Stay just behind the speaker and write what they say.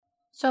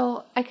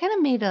So I kind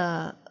of made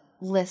a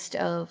list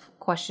of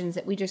questions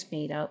that we just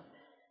made up.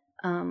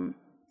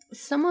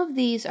 Some of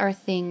these are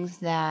things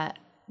that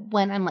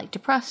when I'm like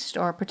depressed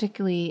or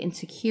particularly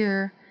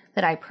insecure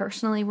that I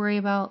personally worry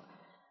about.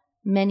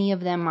 Many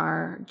of them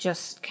are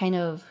just kind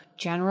of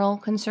general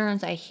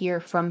concerns I hear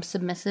from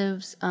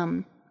submissives.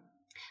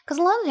 Because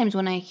a lot of times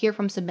when I hear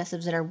from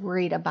submissives that are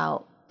worried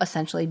about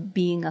essentially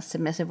being a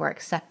submissive or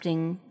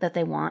accepting that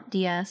they want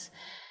DS,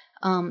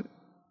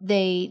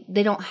 they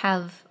don't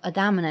have a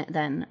dominant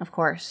then, of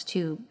course,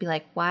 to be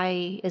like,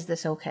 why is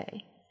this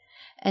okay?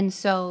 And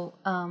so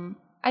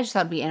I just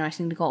thought it'd be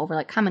interesting to go over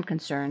like common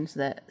concerns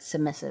that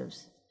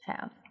submissives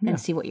have and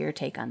see what your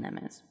take on them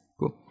is.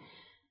 Cool.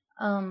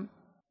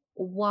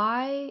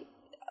 Why?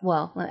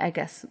 Well, I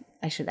guess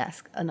I should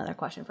ask another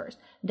question first.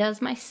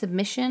 Does my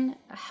submission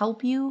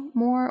help you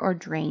more or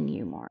drain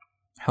you more?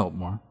 Help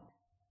more.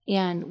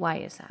 And why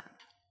is that?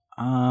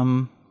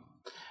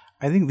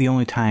 I think the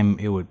only time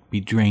it would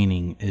be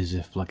draining is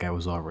if like I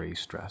was already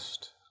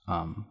stressed.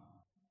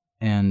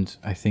 And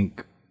I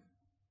think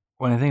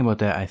when I think about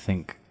that, I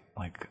think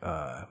like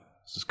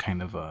this is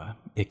kind of a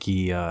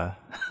icky.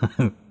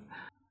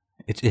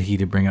 It's icky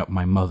to bring up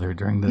my mother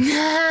during this,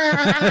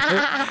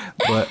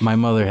 but my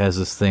mother has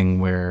this thing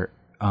where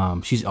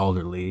she's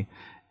elderly,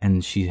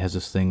 and she has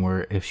this thing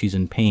where if she's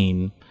in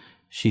pain,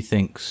 she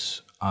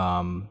thinks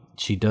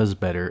she does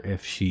better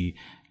if she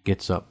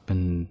gets up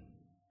and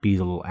be a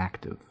little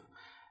active.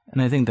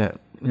 And I think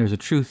that there's a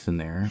truth in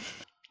there.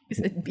 Is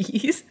it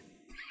bees?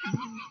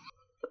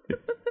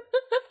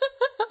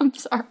 I'm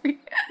sorry.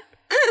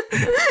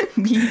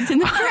 Bees in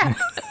the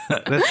grass.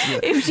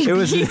 If she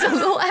bees a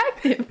little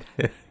active.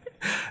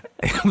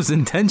 It was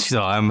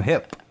intentional. I'm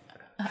hip.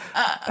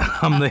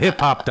 I'm the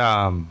hip hop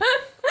Dom.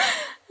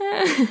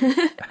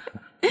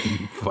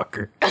 You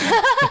fucker.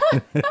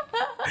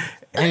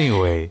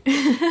 Anyway,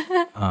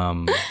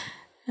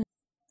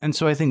 and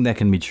so I think that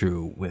can be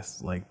true with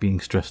like being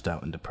stressed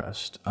out and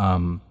depressed.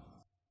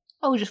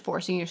 Just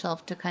forcing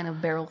yourself to kind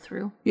of barrel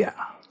through. Yeah,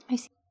 I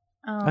see.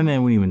 And I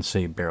wouldn't even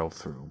say barrel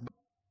through.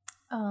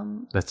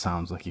 That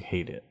sounds like you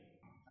hate it.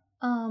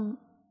 Can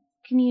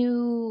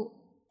you?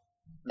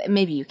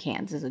 Maybe you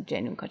can. This is a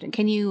genuine question.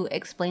 Can you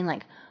explain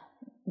like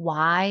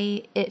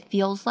why it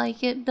feels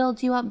like it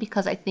builds you up?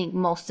 Because I think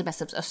most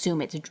submissives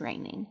assume it's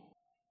draining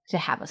to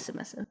have a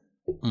submissive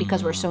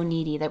because we're so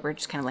needy that we're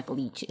just kind of like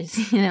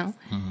leeches, you know?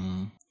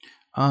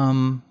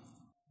 Mm-hmm.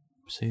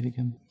 Say it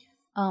again.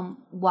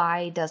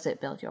 Why does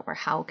it build you up, or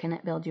how can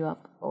it build you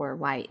up, or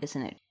why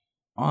isn't it?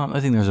 I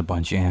think there's a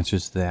bunch of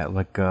answers to that.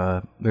 Like,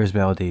 there's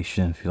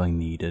validation in feeling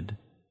needed.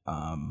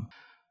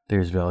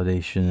 There's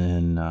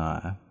validation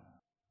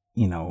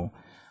in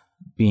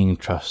being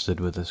trusted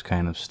with this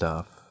kind of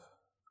stuff.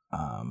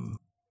 And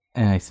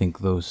I think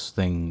those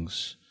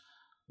things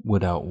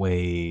would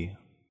outweigh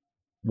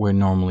where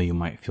normally you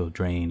might feel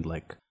drained,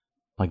 like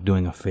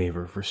doing a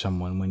favor for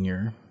someone when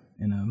you're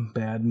in a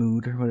bad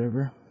mood or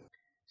whatever.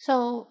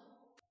 So,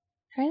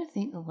 trying to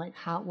think of like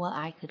what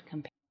I could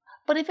compare.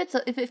 But if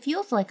it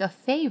feels like a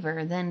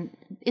favor, then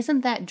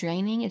isn't that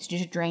draining? It's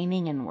just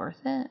draining and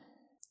worth it.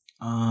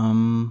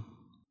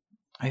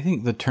 I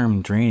think the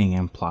term draining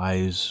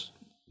implies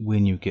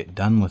when you get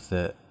done with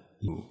it,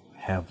 you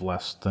have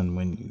less than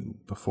when you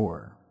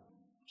before.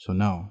 So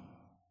no.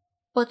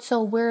 But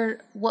so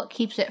what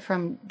keeps it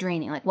from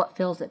draining? Like what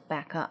fills it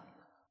back up?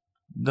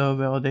 The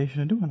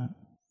validation of doing it.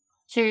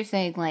 So you're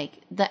saying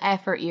like the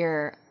effort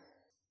you're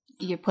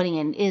putting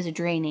in is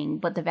draining,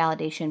 but the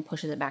validation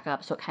pushes it back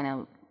up, so it kind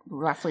of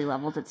roughly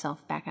levels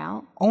itself back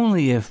out?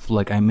 Only if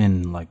like I'm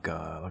in like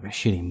a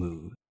shitty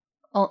mood.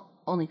 Oh,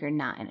 only if you're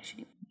not in a shitty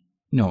mood.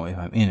 No, if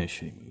I'm in a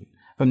shitty mood.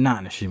 If I'm not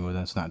in a shitty mood,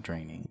 that's not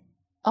draining.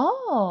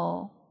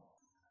 Oh.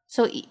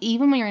 So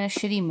even when you're in a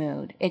shitty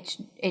mood, it's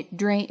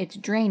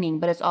draining,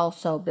 but it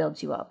also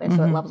builds you up, and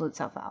so it levels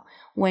itself out.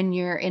 When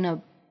you're in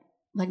a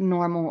like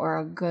normal or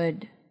a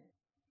good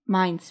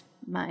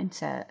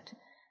mindset,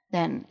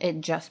 then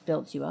it just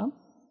builds you up.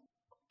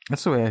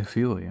 That's the way I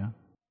feel, yeah.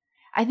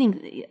 I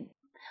think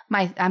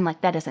I'm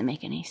like, that doesn't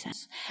make any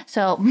sense.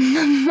 So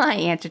my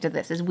answer to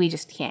this is we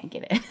just can't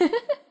get it.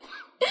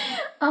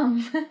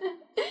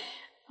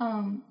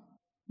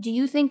 Do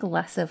you think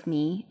less of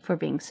me for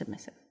being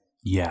submissive?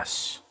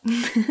 Yes.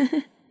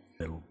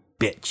 Little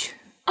bitch.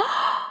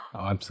 Oh,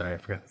 I'm sorry. I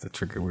forgot that's a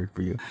trigger word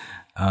for you.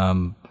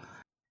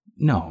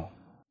 No.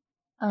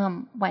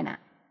 Why not?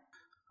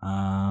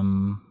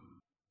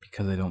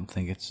 Because I don't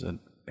think it's a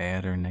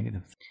bad or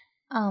negative.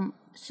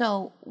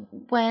 So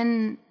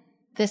when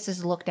this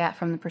is looked at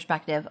from the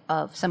perspective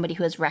of somebody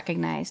who has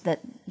recognized that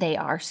they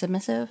are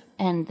submissive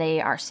and they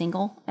are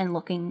single and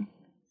looking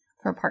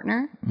for a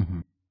partner,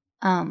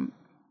 I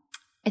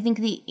think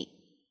the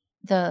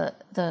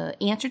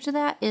answer to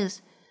that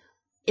is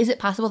it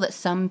possible that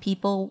some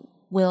people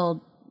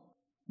will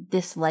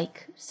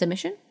dislike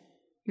submission?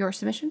 Your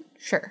submission?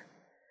 Sure.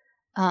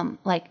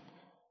 Like,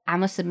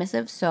 I'm a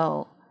submissive,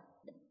 so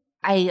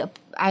I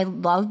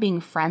love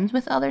being friends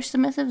with other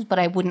submissives, but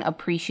I wouldn't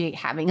appreciate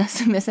having a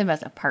submissive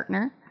as a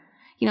partner,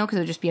 because it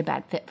would just be a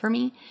bad fit for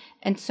me.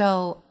 And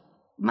so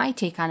my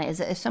take on it is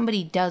that if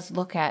somebody does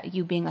look at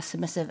you being a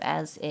submissive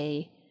as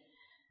a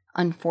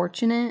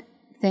unfortunate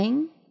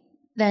thing,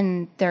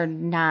 then they're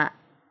not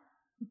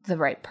the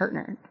right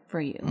partner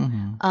for you.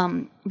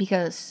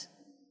 Because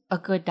a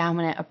good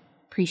dominant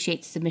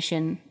appreciates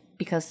submission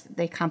because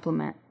you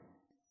complement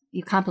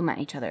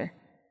each other.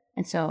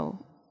 And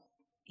so,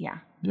 yeah.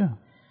 Yeah.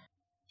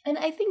 And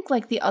I think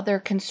like the other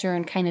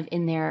concern kind of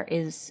in there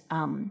is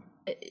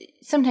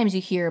sometimes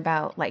you hear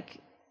about like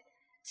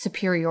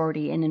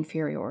superiority and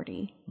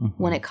inferiority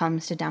when it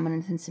comes to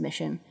dominance and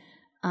submission.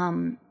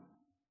 And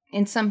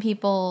some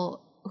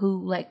people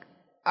who like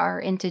are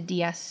into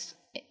DS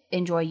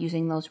enjoy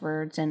using those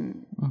words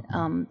and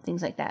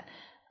things like that.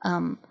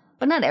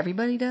 But not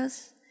everybody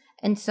does.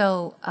 And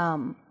so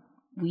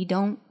we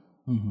don't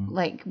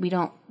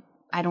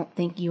I don't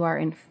think you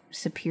are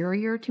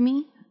superior to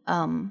me.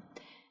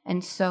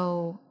 And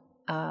so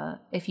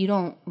if you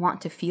don't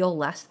want to feel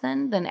less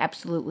than, then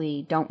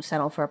absolutely don't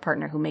settle for a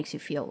partner who makes you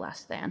feel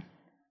less than.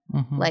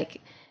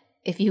 Like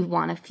if you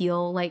want to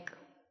feel like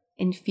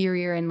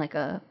inferior in like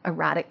a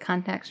erotic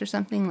context or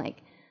something,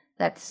 like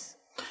I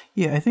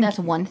think that's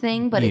one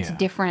thing, but it's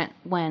different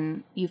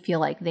when you feel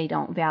like they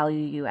don't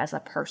value you as a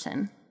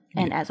person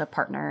and as a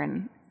partner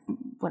and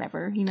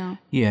whatever, you know?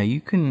 Yeah, you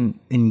can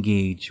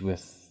engage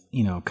with,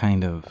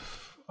 kind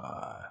of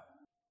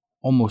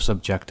almost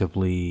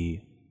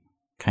objectively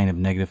kind of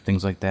negative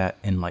things like that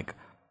and like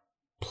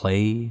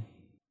play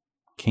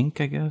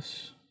kink, I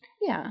guess.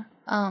 Yeah.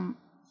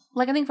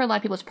 Like I think for a lot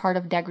of people it's part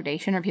of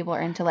degradation, or people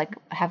are into like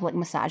have like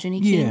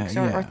misogyny kinks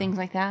or things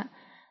like that.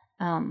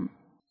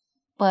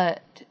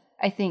 But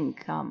I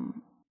think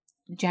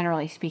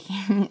generally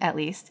speaking, at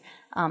least,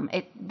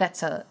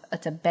 it's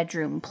a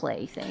bedroom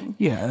play thing.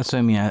 Yeah, that's what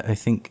I mean. I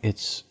think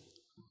it's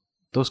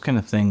those kind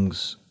of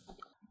things.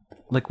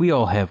 Like we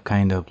all have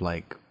kind of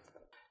like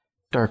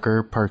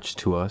darker parts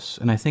to us,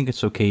 and I think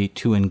it's okay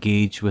to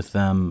engage with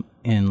them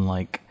in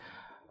like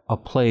a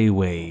play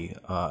way,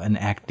 an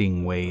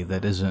acting way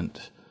that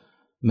isn't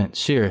meant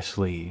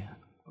seriously.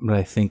 But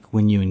I think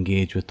when you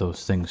engage with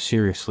those things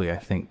seriously, I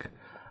think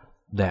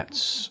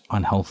that's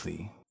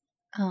unhealthy.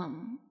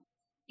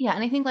 Yeah,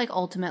 and I think like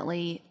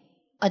ultimately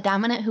a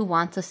dominant who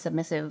wants a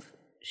submissive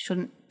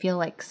shouldn't feel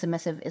like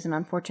submissive is an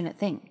unfortunate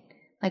thing.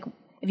 Like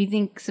if you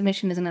think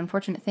submission is an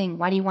unfortunate thing,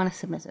 why do you want a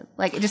submissive?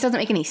 Like it just doesn't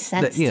make any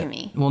sense to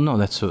me. Well, no,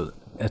 that's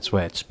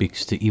why it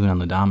speaks to even on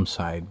the dom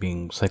side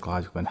being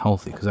psychologically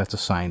unhealthy, because that's a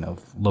sign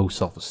of low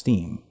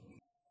self-esteem.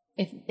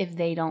 If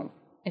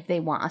they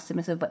want a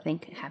submissive but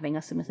think having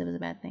a submissive is a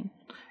bad thing.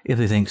 If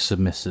they think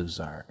submissives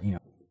are,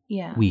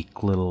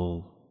 weak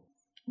little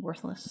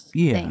worthless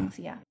things.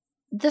 Yeah.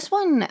 This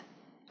one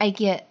I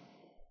get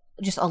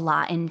just a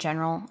lot in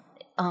general,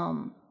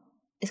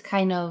 is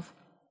kind of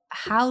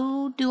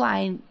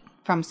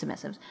from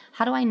submissives,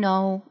 how do I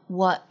know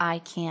what I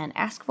can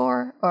ask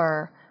for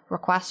or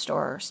request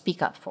or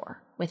speak up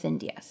for within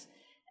DS?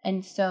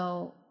 And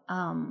so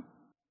all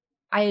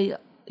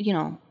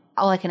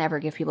I can ever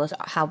give people is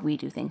how we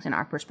do things in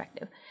our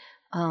perspective.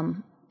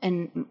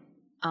 And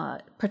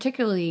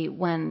particularly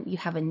when you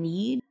have a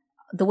need,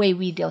 the way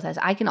we deal with that is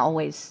I can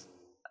always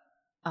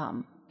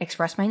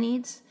express my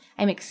needs.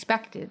 I'm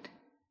expected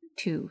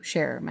to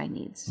share my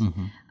needs.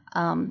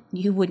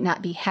 You would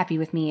not be happy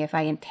with me if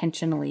I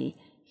intentionally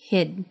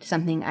hid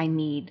something I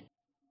need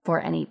for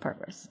any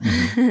purpose.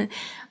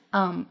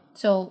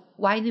 So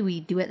why do we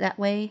do it that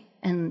way?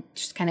 And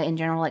just kind of in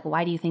general, like,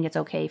 why do you think it's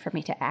okay for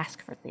me to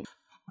ask for things?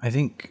 I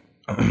think,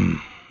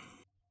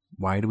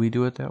 why do we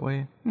do it that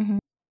way?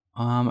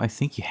 I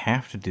think you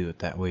have to do it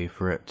that way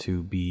for it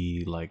to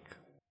be like,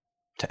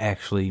 to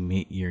actually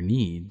meet your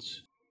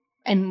needs.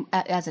 And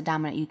as a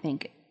dominant, you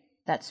think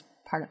that's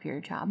part of your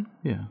job?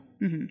 Yeah.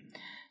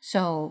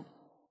 So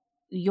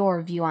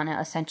your view on it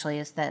essentially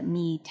is that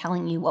me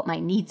telling you what my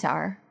needs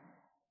are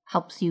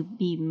helps you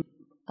be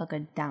a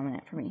good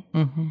dominant for me.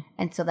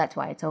 And so that's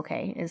why it's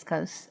okay, is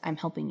because I'm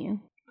helping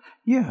you.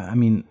 Yeah, I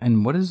mean,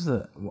 and why is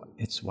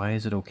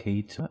it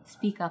okay to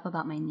speak up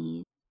about my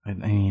needs? I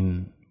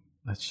mean,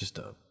 that's just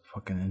a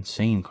fucking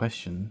insane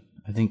question.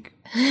 I think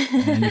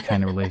in any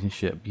kind of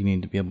relationship, you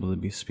need to be able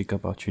to speak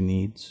up about your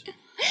needs.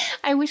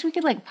 I wish we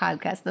could like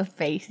podcast the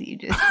face you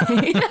just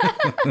made.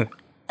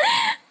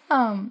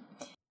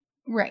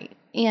 Right.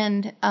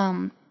 And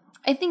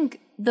I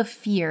think the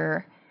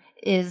fear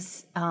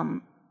is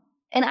and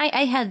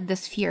I had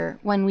this fear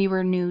when we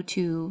were new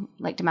to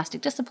like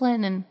domestic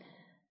discipline and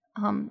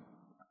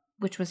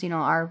which was,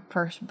 our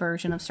first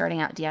version of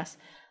starting out DS.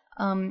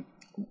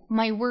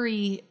 My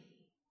worry,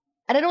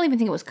 and I don't even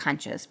think it was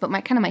conscious, but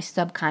my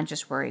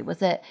subconscious worry was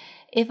that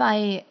if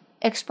I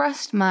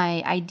expressed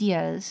my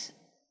ideas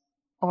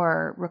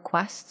or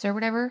requests or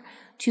whatever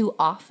too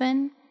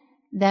often,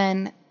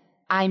 then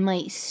I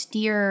might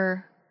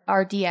steer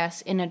our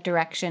DS in a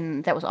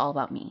direction that was all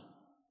about me.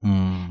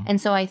 And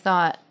so I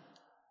thought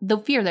the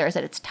fear there is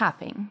that it's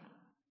topping.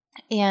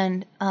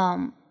 And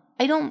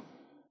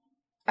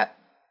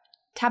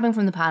topping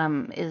from the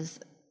bottom is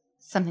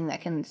something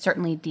that can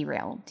certainly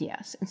derail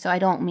DS. And so I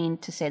don't mean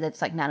to say that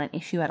it's like not an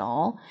issue at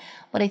all,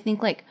 but I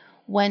think like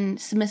when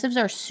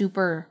submissives are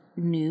super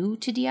new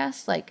to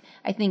DS, like,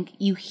 I think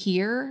you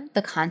hear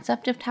the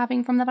concept of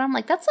tapping from the bottom.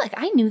 Like, that's like,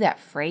 I knew that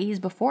phrase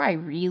before I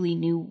really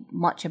knew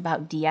much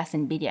about DS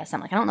and BDSM.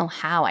 Like, I don't know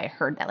how I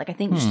heard that. Like, I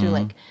think just through,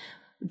 like,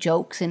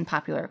 jokes in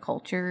popular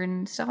culture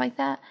and stuff like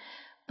that.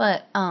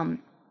 But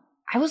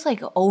I was,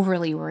 like,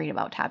 overly worried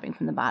about tapping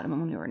from the bottom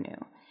when we were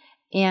new.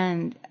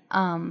 And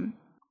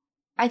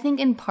I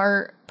think in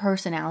part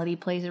personality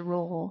plays a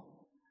role,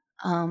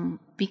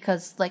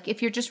 because, like,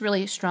 if you're just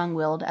really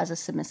strong-willed as a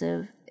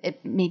submissive,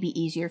 it may be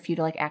easier for you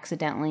to, like,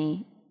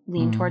 accidentally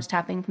lean towards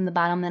tapping from the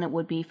bottom than it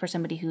would be for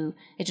somebody who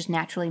is just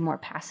naturally more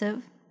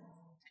passive.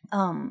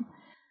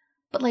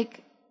 But,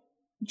 like,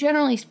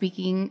 generally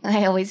speaking,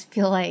 I always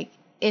feel like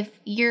if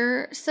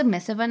you're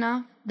submissive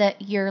enough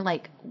that you're,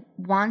 like,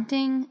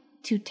 wanting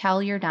to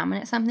tell your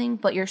dominant something,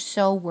 but you're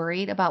so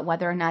worried about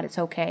whether or not it's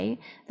okay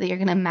that you're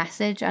going to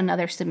message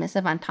another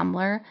submissive on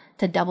Tumblr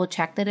to double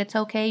check that it's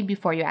okay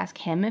before you ask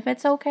him if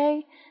it's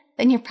okay,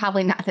 then you're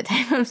probably not the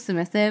type of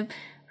submissive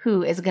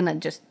who is going to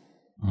just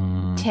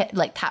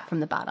tap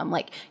from the bottom.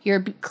 Like,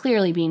 you're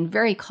clearly being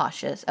very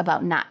cautious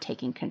about not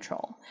taking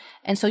control.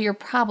 And so you're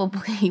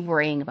probably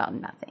worrying about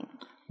nothing.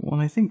 Well,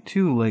 and I think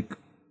too, like,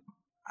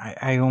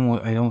 I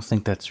don't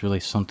think that's really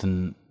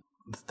something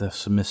the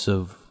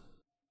submissive,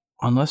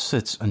 unless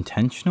it's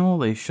intentional,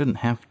 they shouldn't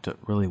have to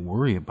really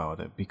worry about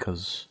it,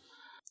 because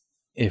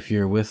if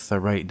you're with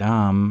the right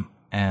dom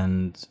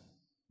and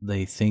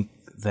they think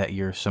that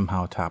you're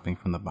somehow tapping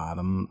from the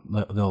bottom,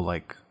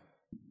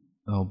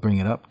 they'll bring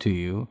it up to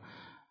you.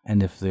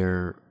 And if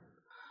they're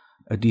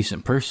a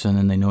decent person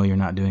and they know you're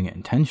not doing it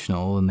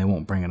intentional, then they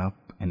won't bring it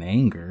up in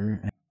anger.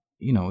 And,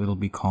 you know, it'll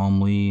be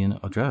calmly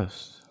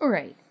addressed.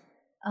 Right.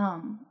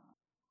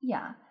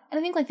 Yeah. And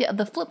I think, like,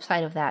 the flip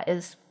side of that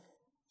is,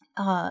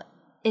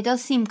 it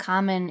does seem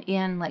common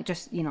in, like,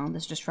 just, you know,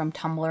 this just from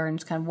Tumblr and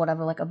just kind of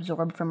whatever, like,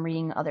 absorbed from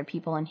reading other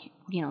people and,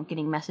 you know,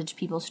 getting messaged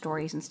people's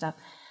stories and stuff.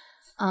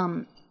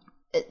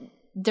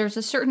 There's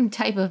a certain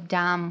type of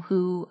dom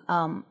who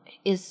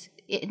is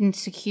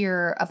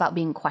insecure about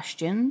being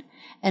questioned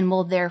and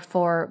will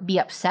therefore be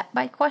upset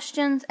by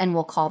questions and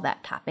will call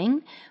that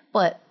tapping.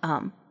 But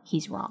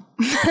he's wrong.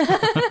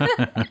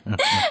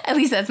 At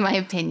least that's my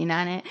opinion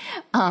on it.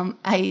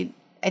 I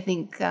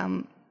think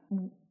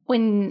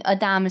when a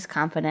dom is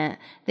confident,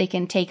 they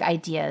can take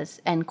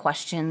ideas and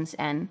questions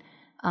and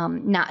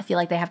not feel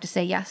like they have to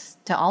say yes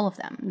to all of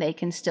them. They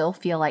can still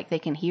feel like they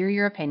can hear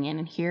your opinion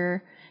and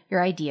hear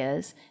your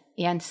ideas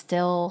and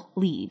still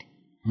lead.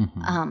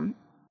 Mm-hmm.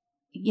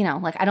 You know,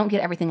 like, I don't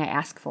get everything I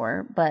ask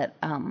for, but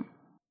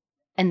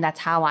and that's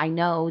how I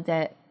know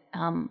that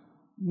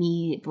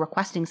me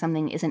requesting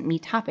something isn't me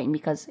tapping,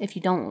 because if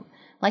you don't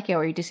like it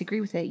or you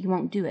disagree with it, you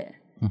won't do it.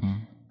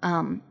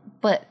 Mm-hmm.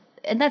 But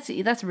and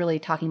that's really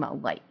talking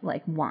about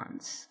like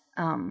wants.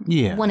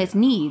 When it's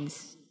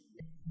needs,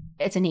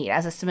 it's a need.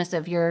 As a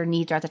submissive, your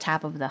needs are at the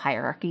top of the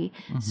hierarchy.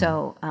 Mm-hmm.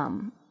 So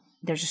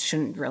there just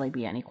shouldn't really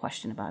be any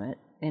question about it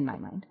in my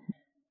mind.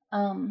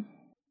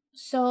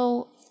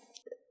 So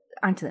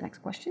on to the next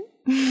question.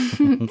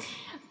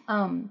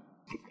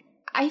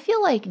 I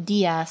feel like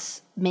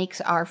DS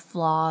makes our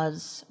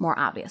flaws more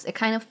obvious. It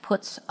kind of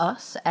puts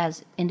us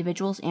as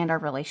individuals and our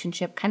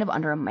relationship kind of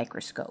under a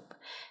microscope,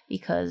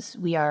 because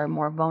we are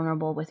more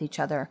vulnerable with each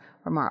other,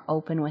 we're more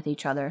open with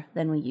each other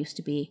than we used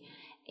to be.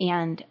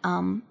 And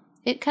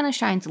it kind of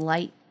shines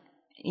light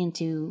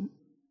into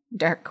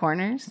dark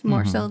corners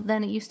more so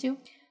than it used to.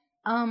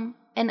 And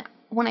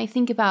when I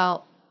think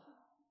about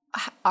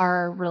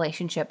our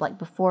relationship, like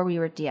before we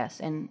were DS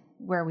and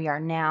where we are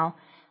now,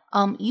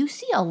 you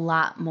see a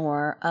lot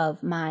more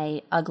of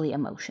my ugly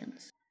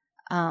emotions.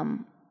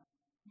 Do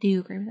you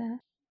agree with that?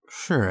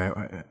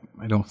 Sure.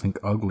 I don't think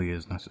ugly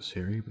is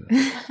necessary, but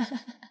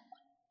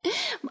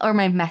or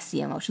my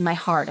messy emotions, my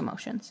hard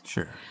emotions.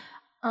 Sure.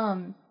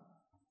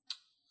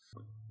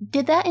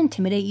 Did that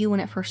intimidate you when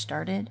it first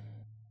started?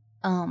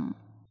 How?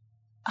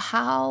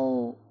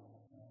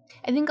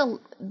 I think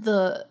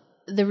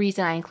the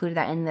reason I included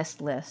that in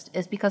this list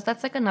is because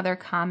that's like another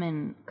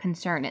common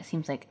concern, it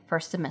seems like, for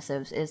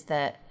submissives, is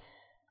that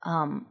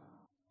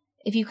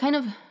if you kind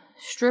of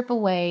strip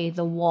away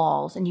the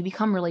walls and you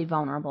become really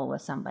vulnerable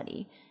with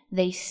somebody,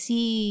 they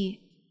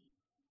see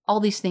all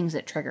these things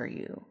that trigger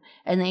you,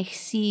 and they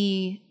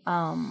see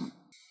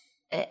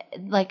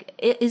like,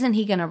 isn't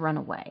he going to run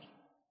away?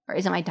 Or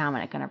isn't my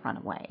dominant going to run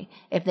away?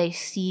 If they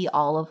see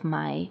all of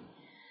my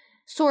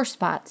sore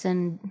spots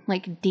and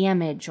like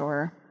damage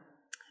or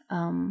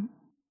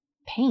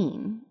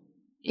pain,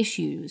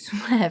 issues,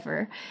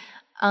 whatever,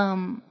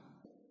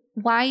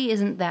 why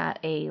isn't that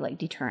a like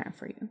deterrent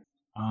for you?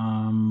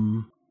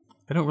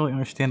 I don't really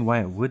understand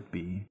why it would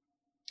be.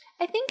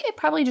 I think it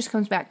probably just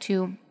comes back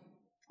to,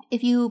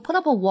 if you put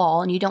up a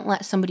wall and you don't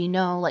let somebody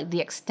know like the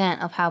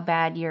extent of how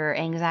bad your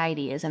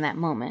anxiety is in that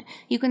moment,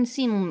 you can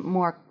seem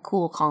more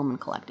cool, calm,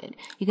 and collected.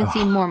 You can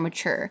seem more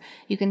mature.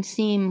 You can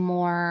seem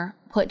more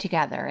put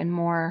together and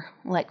more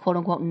like quote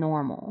unquote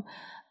normal.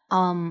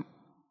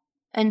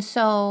 And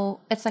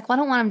so it's like, well,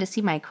 I don't want him to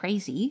see my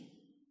crazy.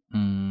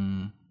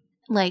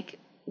 Like,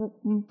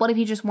 what if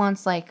he just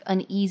wants like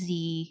an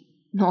easy,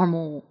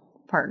 normal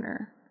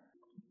partner?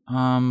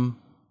 I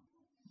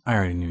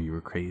already knew you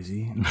were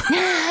crazy.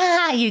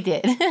 You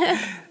did.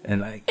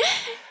 And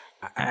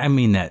I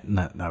mean that,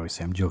 not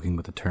obviously I'm joking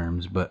with the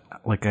terms, but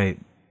like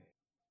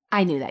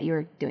I knew that you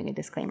were doing a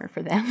disclaimer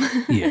for them.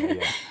 yeah.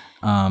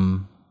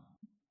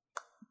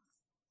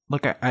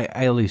 Like I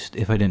at least,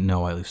 if I didn't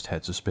know, I at least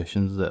had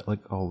suspicions that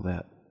like all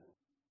that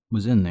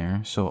was in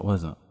there, so it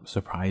wasn't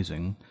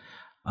surprising.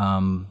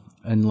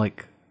 And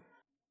like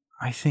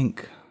I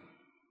think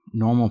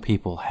normal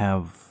people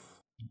have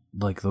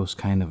like those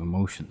kind of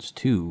emotions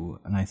too,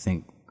 and I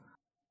think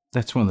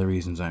that's one of the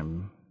reasons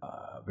I'm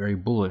very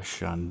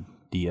bullish on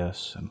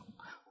DS. And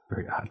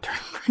very odd term.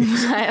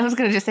 I was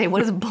gonna just say, what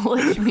does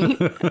bullish mean?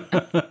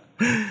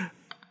 You're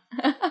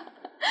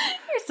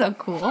so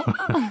cool.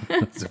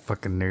 That's a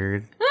fucking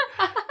nerd.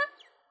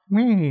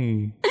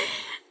 Me.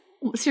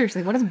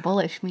 Seriously, what does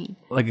bullish mean?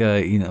 Like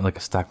like a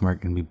stock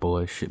market can be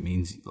bullish. It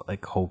means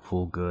like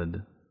hopeful,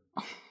 good.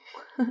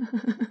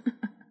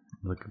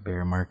 Like a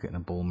bear market and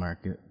a bull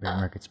market. Bear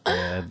market's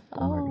bad.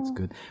 Bull market's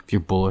good. If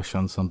you're bullish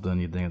on something,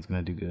 you think it's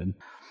gonna do good.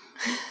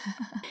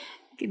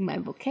 Get my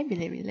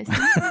vocabulary list.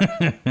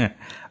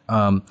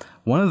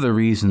 One of the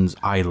reasons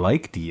I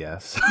like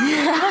DS,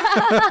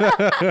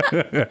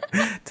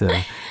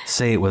 to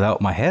say it without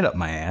my head up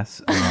my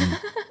ass.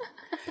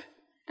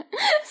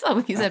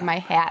 So you said my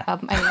hat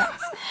up my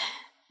ass.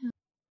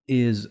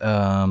 Is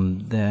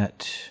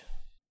that,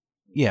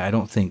 yeah, I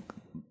don't think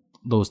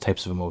those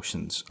types of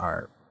emotions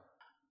are,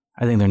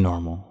 I think they're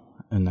normal.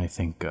 And I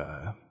think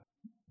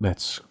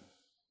that's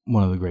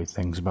one of the great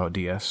things about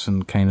DS,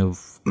 and kind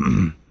of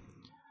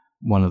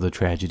one of the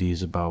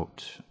tragedies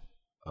about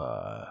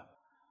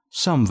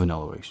some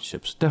vanilla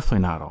relationships.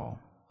 Definitely not all.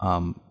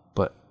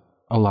 But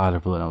a lot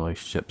of vanilla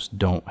relationships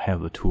don't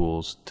have the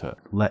tools to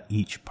let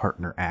each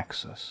partner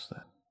access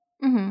that.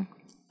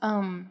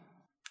 Mm-hmm.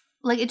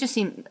 Like it just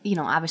seemed,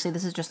 obviously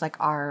this is just like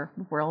our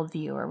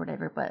worldview or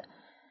whatever, but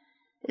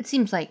it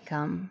seems like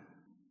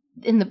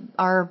in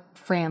our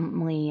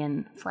family,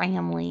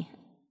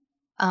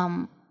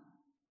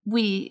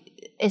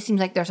 it seems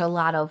like there's a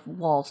lot of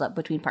walls up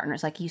between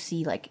partners. Like you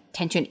see like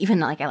tension, even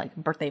like at like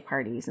birthday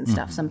parties and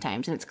stuff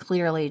sometimes, and it's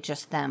clearly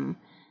just them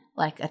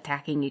like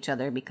attacking each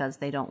other because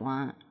they don't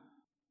want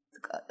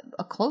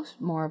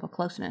more of a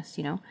closeness,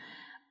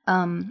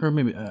 Or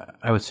maybe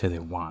I would say they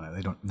want it.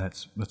 They don't.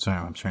 That's what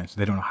I'm trying to say.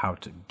 They don't know how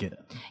to get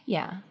it.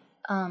 Yeah.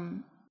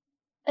 And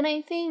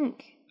I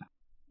think,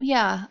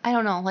 yeah, I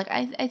don't know. Like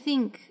I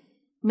think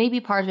maybe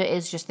part of it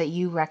is just that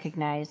you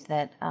recognize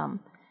that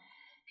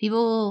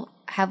people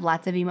have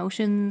lots of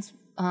emotions.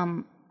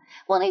 And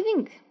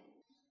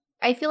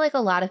I feel like a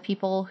lot of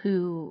people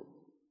who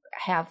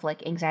have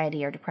like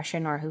anxiety or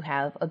depression, or who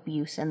have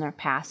abuse in their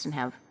past and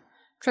have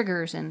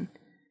triggers and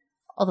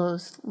all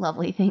those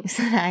lovely things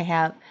that I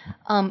have,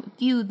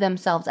 view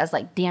themselves as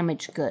like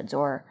damaged goods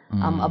or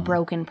a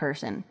broken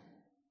person.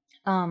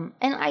 And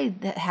I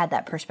had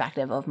that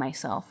perspective of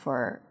myself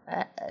for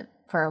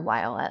a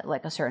while at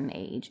like a certain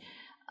age.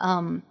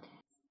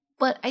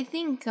 But I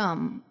think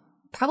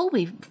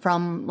probably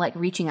from like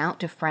reaching out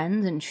to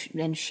friends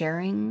and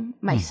sharing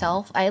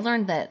myself, I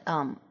learned that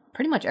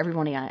pretty much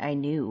everybody I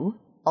knew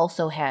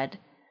also had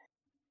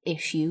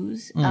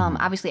issues.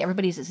 Obviously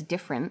everybody's is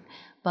different,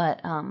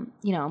 but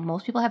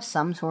most people have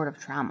some sort of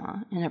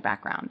trauma in their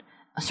background.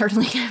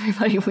 Certainly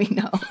everybody we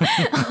know.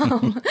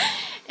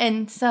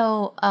 And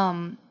so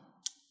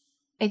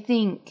I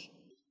think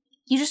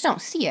you just don't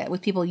see it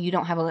with people you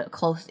don't have a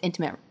close,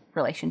 intimate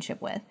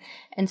relationship with.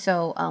 And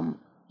so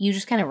you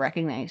just kind of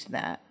recognized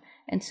that.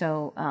 And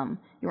so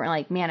you weren't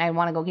like, man, I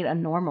want to go get a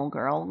normal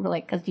girl,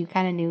 like, because you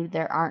kind of knew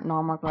there aren't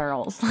normal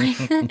girls. Like,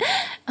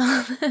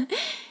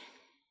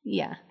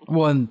 yeah.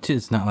 Well, and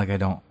it's not like I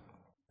don't.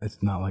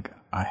 It's not like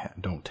I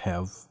don't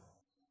have.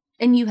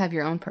 And you have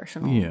your own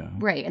personal, yeah,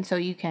 right? And so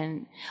you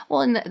can.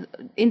 Well,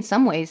 in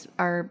some ways,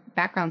 our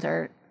backgrounds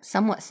are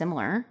somewhat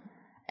similar,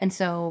 and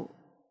so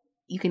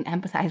you can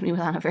empathize me with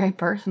on a very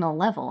personal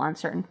level on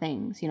certain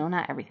things.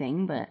 Not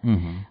everything, but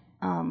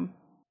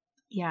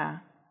yeah.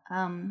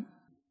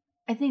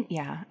 I think,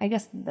 yeah, I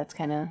guess that's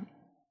kind of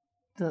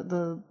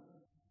the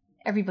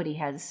everybody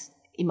has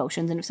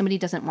emotions, and if somebody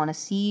doesn't want to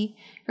see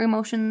your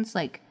emotions,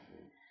 like,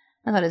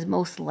 I thought is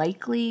most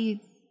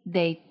likely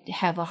they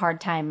have a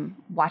hard time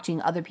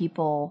watching other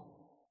people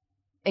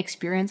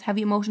experience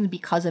heavy emotions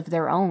because of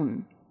their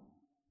own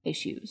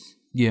issues.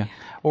 Yeah,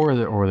 or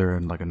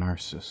they're like a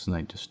narcissist and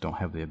they just don't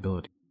have the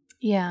ability.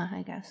 Yeah,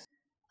 I guess.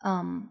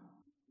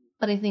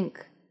 But I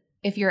think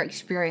if your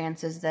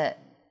experience is that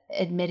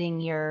admitting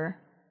your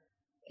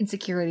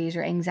insecurities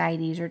or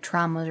anxieties or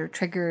traumas or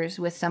triggers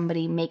with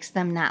somebody makes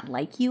them not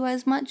like you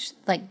as much,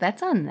 like,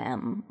 that's on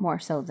them more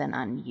so than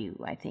on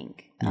you, I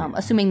think.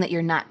 Assuming that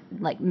you're not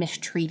like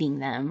mistreating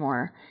them,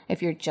 or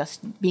if you're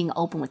just being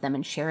open with them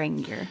and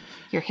sharing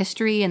your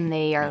history and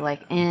they are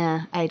like,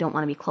 I don't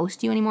want to be close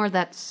to you anymore,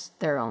 that's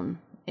their own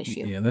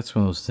issue. Yeah, that's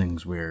one of those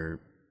things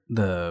where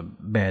the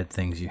bad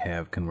things you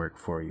have can work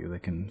for you. They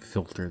can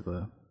filter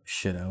the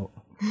shit out.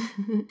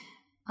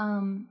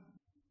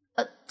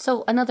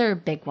 So another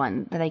big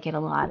one that I get a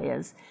lot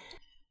is,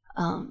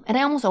 and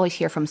I almost always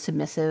hear from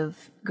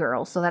submissive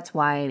girls, so that's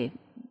why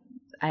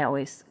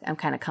I'm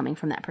kind of coming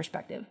from that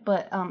perspective.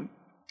 But so I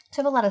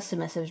have a lot of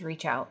submissives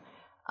reach out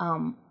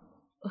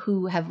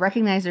who have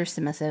recognized they're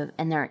submissive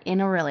and they're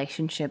in a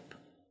relationship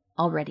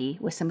already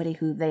with somebody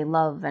who they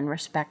love and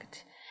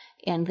respect,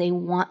 and they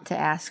want to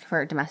ask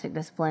for domestic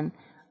discipline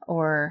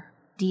or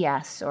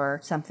DS or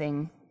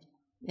something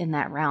in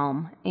that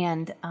realm.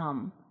 And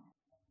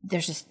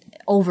there's just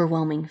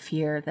overwhelming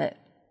fear that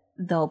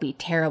they'll be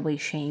terribly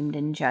shamed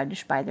and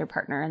judged by their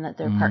partner, and that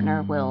their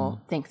partner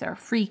will think they're a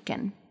freak,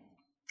 and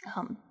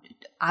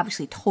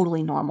obviously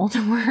totally normal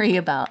to worry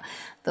about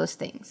those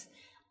things.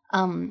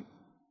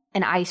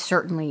 And I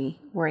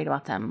certainly worried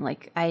about them.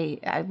 Like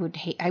I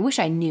wish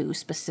I knew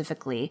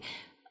specifically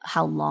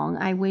how long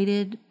I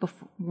waited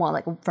before, well,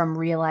 like from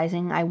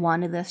realizing I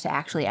wanted this to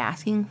actually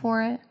asking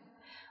for it.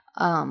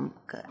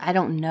 I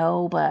don't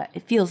know, but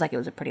it feels like it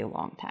was a pretty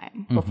long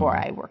time before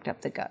I worked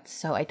up the guts.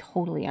 So I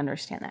totally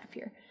understand that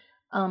fear.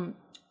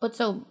 But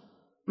so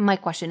my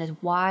question is,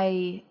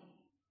 why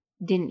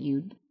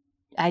didn't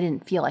I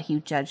didn't feel like you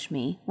judged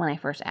me when I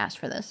first asked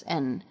for this,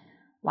 and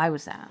why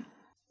was that?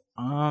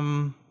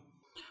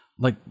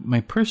 Like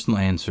my personal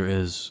answer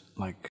is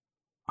like,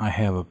 I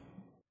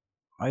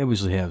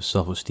obviously have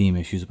self-esteem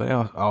issues, but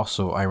I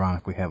also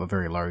ironically have a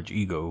very large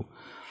ego.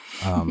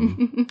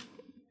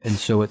 And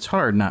so it's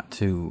hard not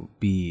to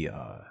be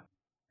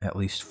at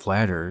least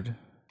flattered.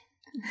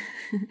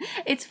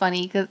 It's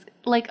funny because,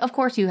 like, of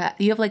course you have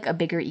like a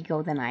bigger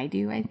ego than I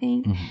do, I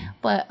think.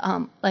 But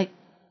like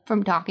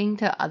from talking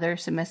to other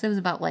submissives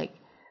about like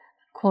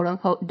quote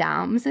unquote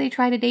doms they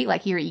try to date,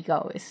 like your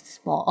ego is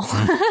small.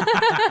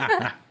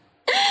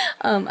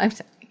 I'm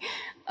sorry.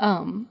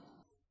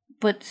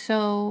 But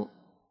so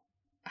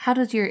how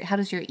does your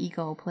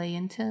ego play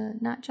into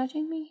not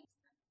judging me?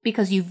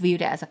 Because you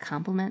viewed it as a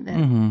compliment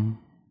then.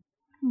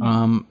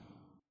 And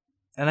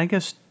I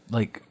guess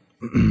like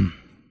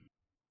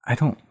I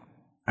don't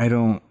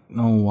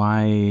know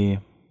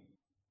why.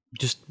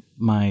 Just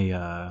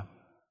my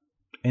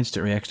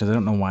instant reaction is I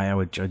don't know why I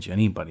would judge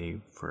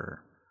anybody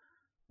for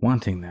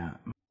wanting that.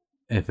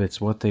 If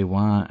it's what they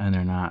want and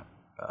they're not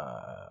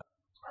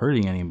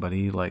hurting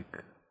anybody,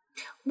 like.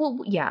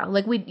 Well, yeah,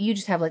 like you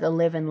just have like a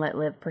live and let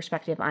live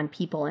perspective on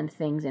people and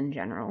things in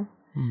general.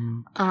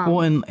 Well,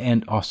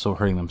 and also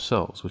hurting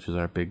themselves, which is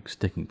our big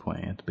sticking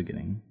point at the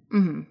beginning.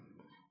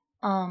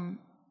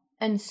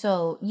 And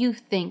so you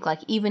think like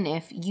even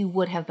if you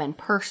would have been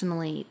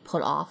personally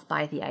put off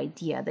by the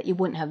idea, that you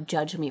wouldn't have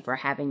judged me for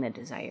having the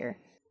desire.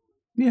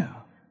 Yeah.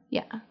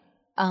 Yeah.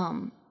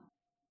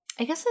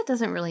 I guess that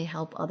doesn't really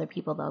help other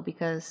people though,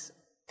 because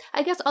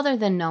I guess other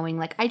than knowing,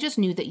 like I just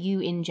knew that you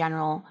in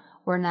general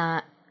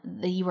that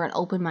you were an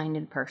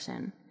open-minded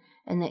person,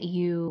 and that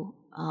you,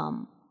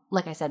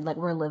 like I said, like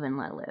we're live and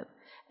let live.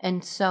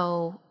 And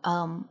so,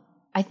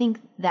 I think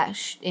that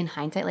in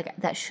hindsight, like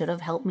that should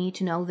have helped me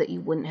to know that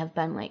you wouldn't have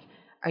been like,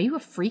 are you a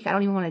freak? I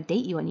don't even want to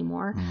date you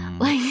anymore.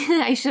 Like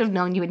I should have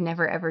known you would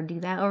never ever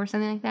do that or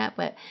something like that.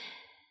 But,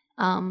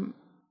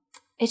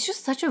 it's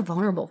just such a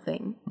vulnerable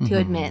thing to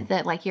admit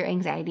that like your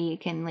anxiety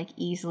can like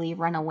easily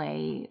run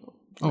away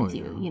with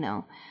you, you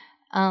know?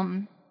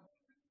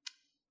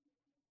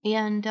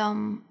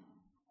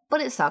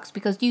 But it sucks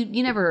because you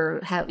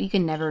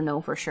can never know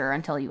for sure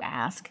until you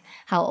ask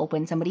how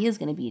open somebody is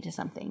going to be to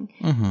something,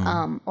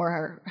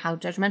 or how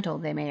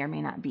judgmental they may or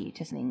may not be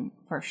to something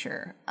for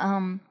sure.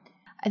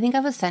 I think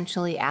I've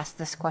essentially asked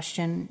this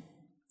question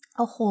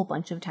a whole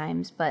bunch of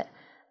times, but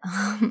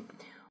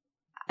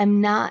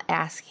I'm not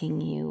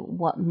asking you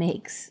what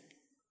makes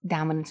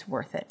dominance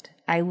worth it.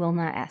 I will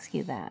not ask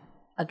you that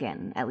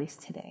again, at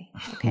least today.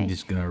 Okay, I'm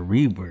just gonna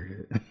reword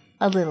it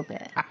a little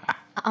bit.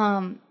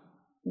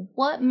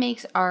 What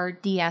makes our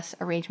DS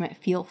arrangement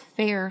feel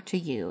fair to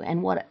you?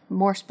 And what,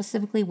 more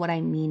specifically, what I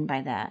mean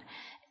by that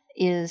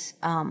is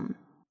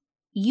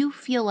you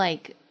feel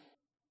like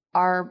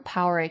our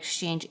power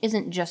exchange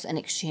isn't just an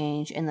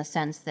exchange in the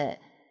sense that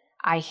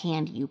I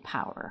hand you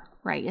power,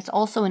 right? It's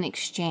also an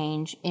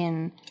exchange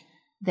in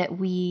that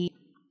we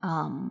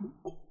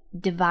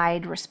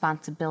divide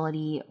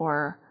responsibility,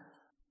 or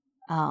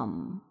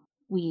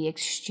we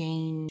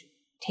exchange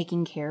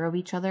taking care of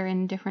each other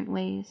in different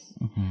ways,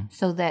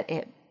 so that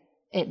it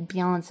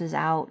balances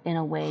out in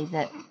a way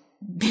that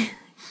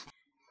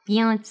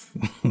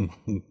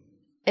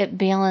it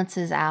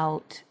balances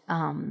out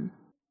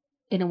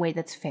in a way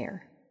that's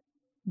fair,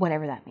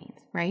 whatever that means,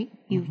 right?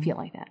 You feel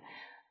like that.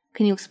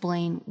 Can you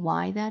explain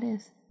why that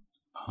is?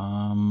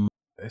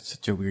 It's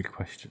such a weird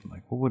question.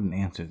 Like, what would an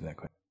answer to that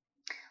question?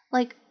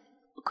 Like,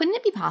 couldn't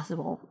it be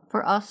possible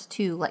for us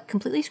to like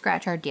completely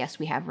scratch our DS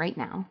we have right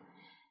now,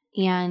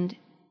 and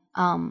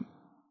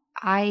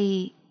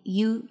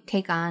you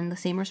take on the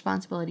same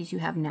responsibilities you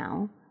have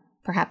now,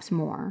 perhaps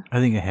more. I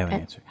think I have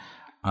an answer.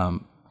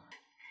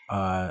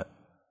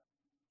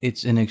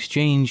 It's an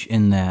exchange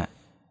in that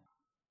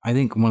I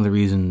think one of the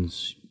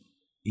reasons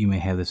you may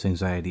have this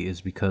anxiety is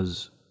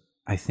because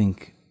I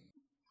think...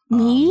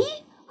 Me?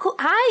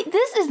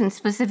 This isn't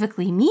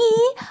specifically me.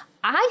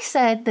 I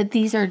said that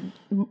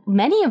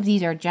many of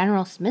these are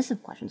general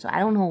submissive questions, so I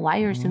don't know why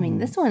you're assuming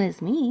this one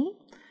is me.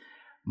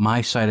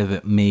 My side of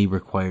it may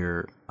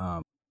require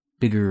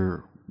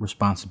bigger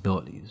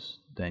responsibilities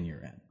than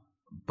your end,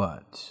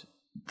 but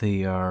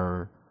they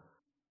are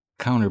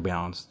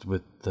counterbalanced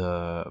with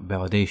the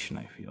validation,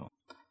 I feel.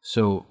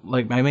 So,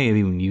 like, I may have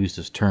even used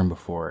this term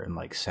before in,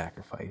 like,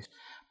 sacrifice,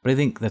 but I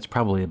think that's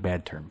probably a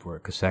bad term for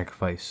it, because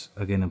sacrifice,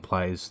 again,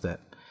 implies that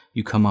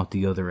you come out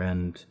the other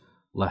end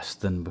less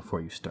than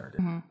before you started.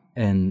 Mm-hmm.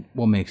 And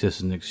what makes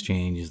this an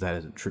exchange is that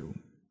isn't true.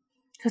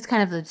 It's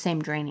kind of the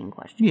same draining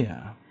question.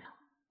 Yeah.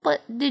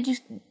 But did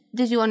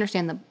you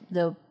understand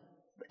the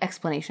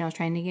explanation I was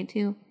trying to get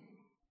to?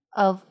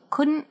 Of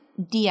couldn't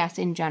DS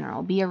in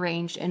general be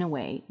arranged in a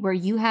way where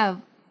you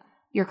have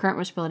your current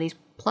responsibilities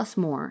plus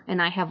more,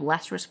 and I have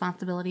less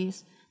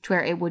responsibilities, to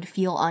where it would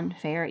feel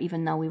unfair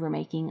even though we were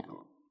making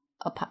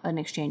an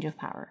exchange of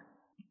power?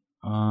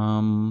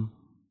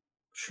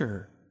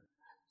 Sure.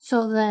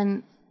 So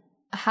then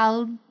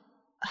how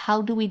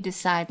do we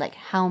decide, like,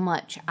 how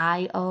much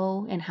I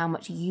owe and how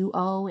much you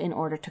owe in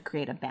order to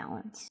create a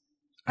balance?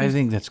 I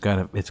think it's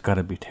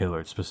gotta be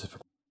tailored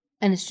specifically.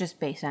 And it's just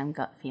based on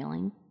gut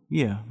feeling?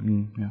 Yeah.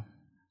 Yeah.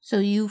 So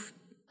you've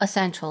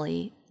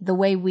essentially, the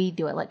way we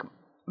do it, like,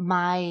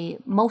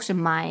 most of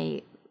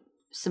my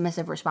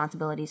submissive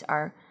responsibilities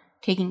are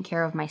taking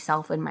care of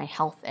myself and my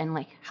health and,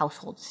 like,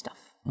 household stuff.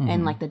 Mm-hmm.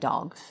 And, like, the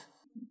dogs,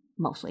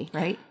 mostly,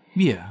 right?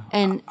 Yeah.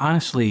 And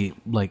honestly,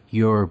 like,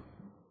 your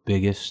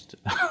biggest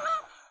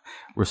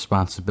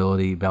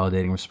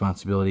validating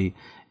responsibility,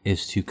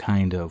 is to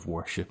kind of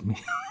worship me.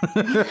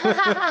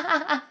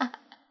 I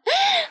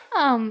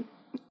don't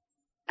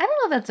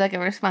know if that's, like, a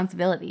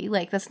responsibility.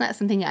 Like, that's not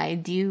something I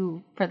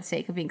do for the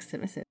sake of being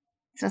submissive.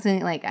 It's not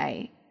something, like,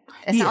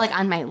 it's not, like,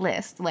 on my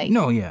list. Like,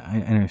 no, yeah,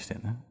 I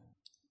understand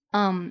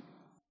that.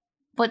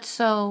 But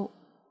so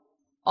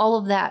all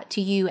of that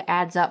to you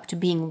adds up to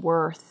being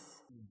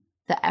worth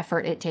the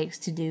effort it takes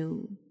to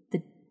do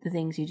the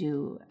things you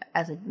do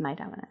as my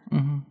dominant.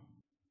 Mm-hmm.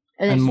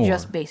 And it's more.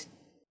 Just based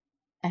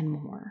and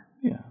more.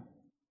 Yeah.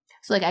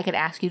 So, like, I could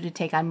ask you to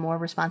take on more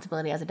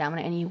responsibility as a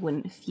dominant and you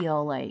wouldn't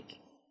feel like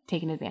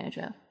taken advantage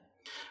of.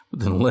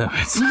 Within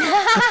limits.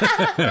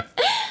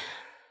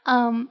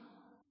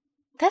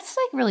 That's,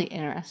 like, really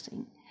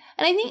interesting.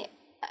 And I think,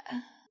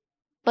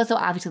 but so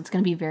obviously it's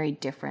going to be very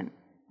different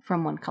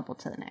from one couple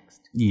to the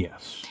next.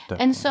 Yes,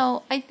 definitely. And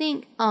so I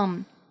think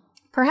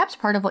perhaps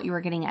part of what you were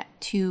getting at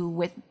too,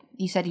 with,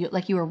 you said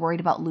you were worried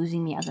about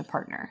losing me as a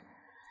partner.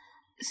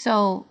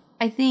 So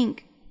I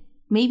think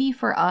maybe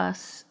for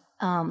us,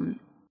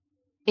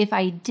 if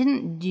I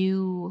didn't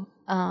do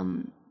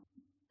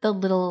the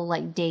little,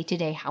 like,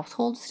 day-to-day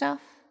household stuff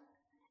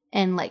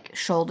and, like,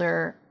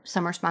 shoulder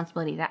some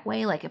responsibility that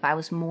way, like, if I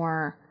was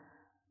more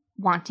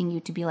wanting you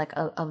to be, like,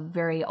 a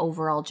very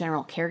overall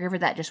general caregiver,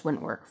 that just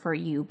wouldn't work for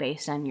you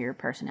based on your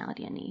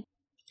personality and need.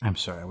 I'm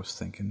sorry, I was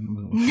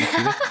thinking.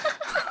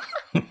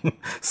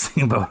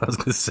 Think about what I was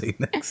going to say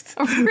next.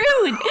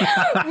 Rude!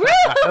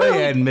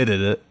 I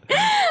admitted it.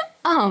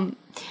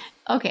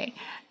 Okay.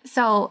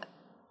 So,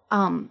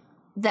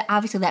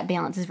 obviously that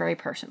balance is very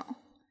personal.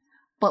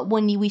 But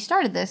when we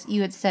started this,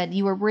 you had said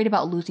you were worried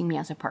about losing me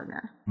as a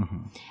partner.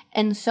 Mm-hmm.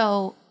 And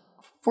so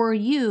for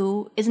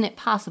you, isn't it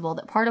possible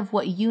that part of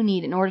what you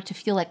need in order to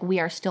feel like we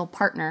are still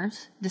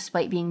partners,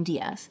 despite being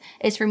DS,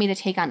 is for me to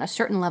take on a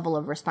certain level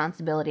of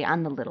responsibility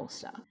on the little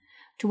stuff?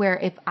 To where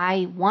if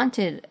I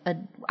wanted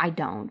I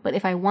don't, but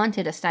if I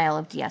wanted a style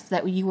of DS,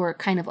 that you were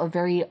kind of a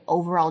very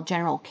overall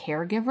general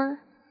caregiver,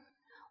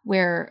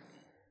 where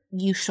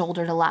you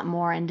shouldered a lot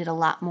more and did a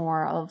lot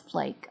more of,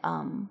 like,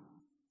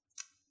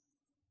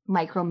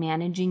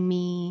 micromanaging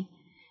me,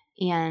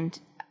 and,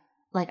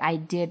 like, I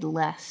did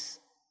was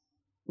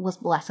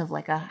less of,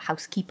 like, a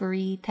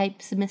housekeeper-y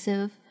type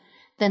submissive,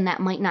 then that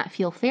might not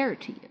feel fair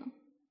to you.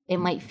 It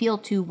might feel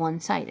too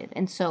one-sided.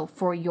 And so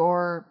for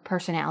your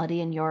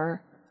personality and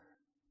your,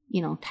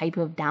 type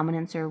of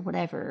dominance or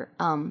whatever,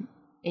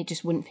 it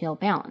just wouldn't feel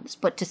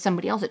balanced. But to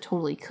somebody else, it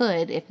totally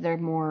could if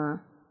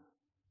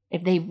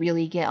they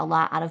really get a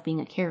lot out of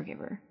being a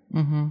caregiver.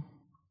 Mm-hmm.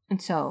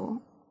 And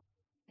so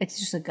it's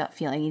just a gut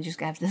feeling. You just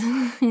have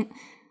to,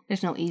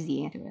 there's no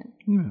easy answer to it.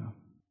 Yeah.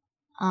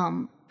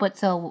 But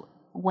so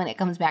when it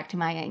comes back to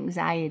my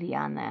anxiety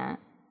on that,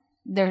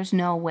 there's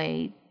no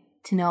way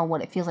to know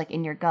what it feels like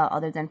in your gut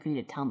other than for you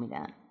to tell me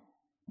that.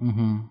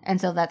 Mm-hmm.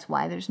 And so that's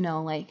why there's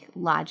no, like,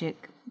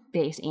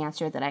 logic-based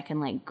answer that I can,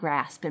 like,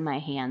 grasp in my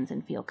hands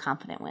and feel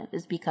confident with,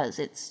 is because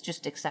it's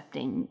just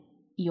accepting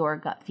your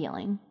gut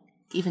feeling,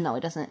 even though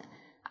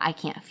I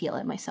can't feel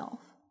it myself.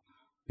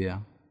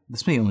 Yeah.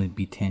 This may only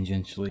be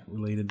tangentially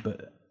related, but,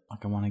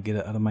 like, I want to get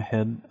it out of my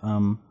head.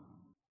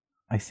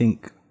 I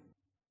think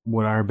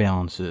what our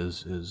balance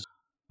is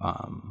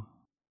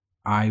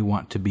I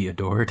want to be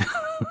adored.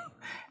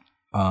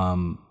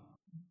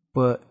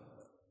 But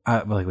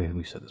like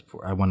we said this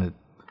before, I want to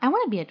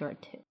be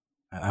adored too.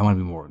 I want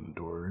to be more than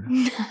adored.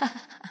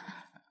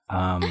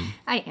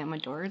 I am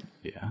adored.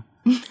 Yeah.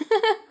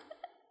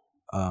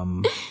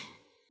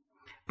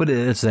 But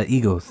it's that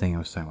ego thing I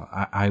was talking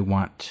about. I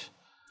want...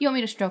 You want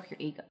me to stroke your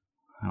ego?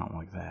 I don't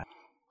like that.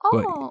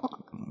 Oh,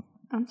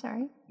 I'm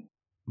sorry.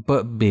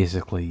 But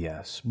basically,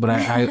 yes. But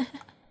I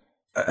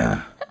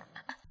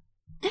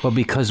but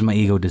because my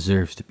ego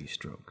deserves to be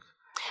stroked.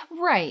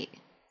 Right.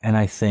 And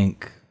I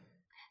think...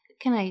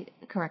 Can I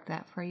correct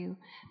that for you?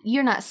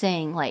 You're not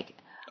saying, like,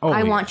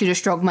 I want you to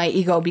stroke my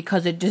ego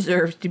because it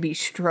deserves to be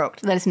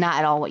stroked. That is not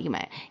at all what you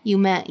meant. You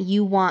meant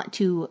you want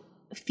to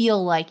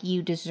feel like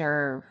you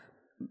deserve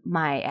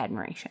my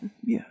admiration.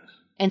 Yes.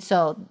 And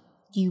so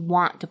you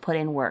want to put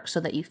in work so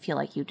that you feel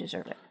like you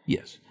deserve it.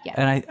 Yes. Yeah.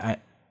 And I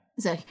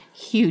there's a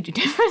huge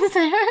difference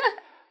there.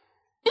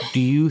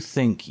 Do you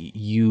think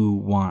you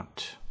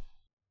want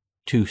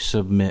to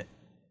submit?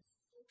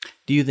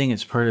 Do you think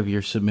it's part of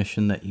your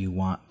submission that you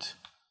want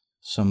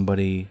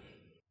somebody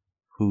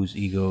whose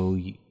ego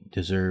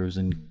deserves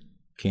and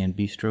can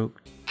be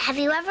stroked? Have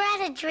you ever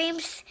had a dream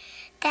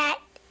that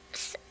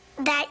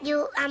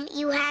you want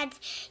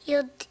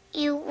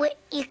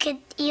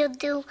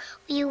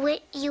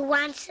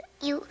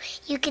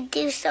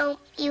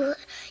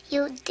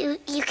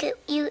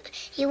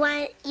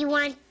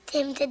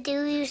him to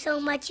do you so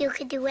much you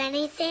could do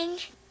anything?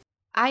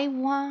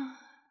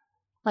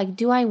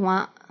 Do I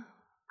want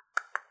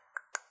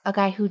a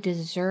guy who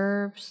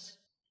deserves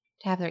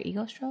to have their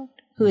ego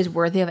stroked? Who is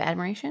worthy of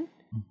admiration?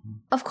 Mm-hmm.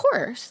 Of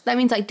course. That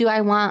means, do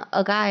I want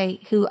a guy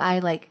who I,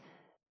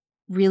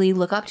 really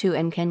look up to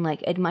and can,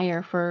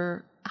 admire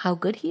for how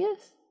good he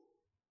is?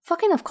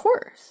 Fucking of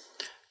course.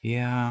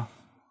 Yeah.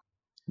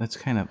 That's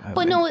kind of...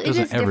 But no, it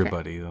is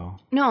everybody, though.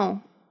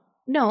 No,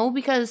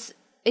 because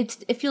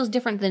it feels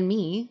different than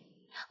me.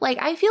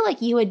 I feel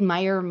like you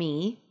admire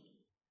me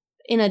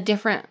in a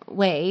different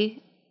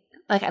way.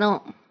 How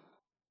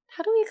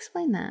do we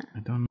explain that? I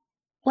don't know.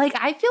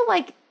 I feel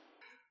like...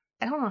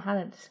 I don't know how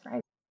to describe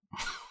it.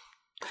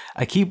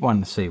 I keep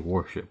wanting to say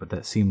worship, but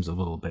that seems a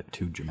little bit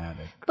too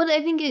dramatic. But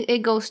I think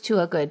it goes to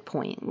a good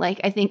point.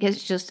 I think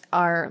it's just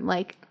our,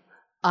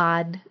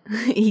 odd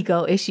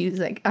ego issues,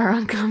 are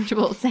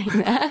uncomfortable saying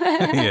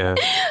that. Yeah.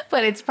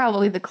 But it's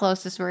probably the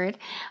closest word.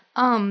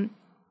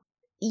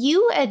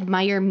 You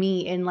admire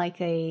me in,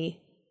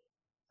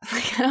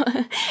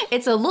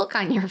 it's a look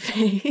on your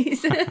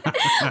face.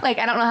 I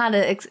don't know how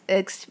to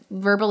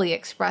verbally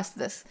express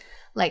this,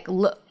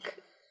 look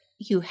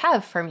you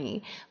have for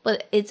me,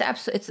 but it's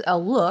a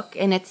look,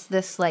 and it's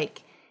this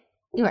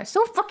you are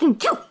so fucking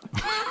cute.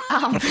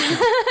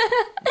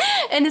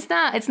 And it's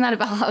not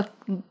about how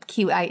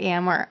cute I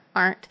am or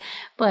aren't,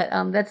 but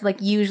that's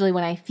usually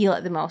when I feel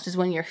it the most is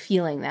when you're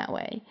feeling that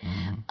way.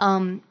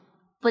 Mm-hmm.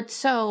 But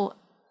so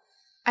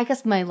I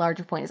guess my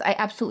larger point is I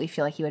absolutely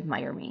feel like you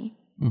admire me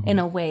mm-hmm. in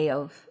a way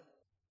of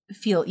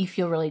you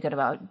feel really good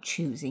about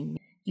choosing me.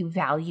 You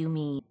value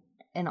me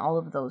and all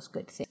of those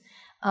good things.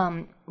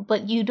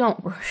 But you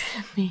don't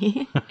worship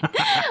me.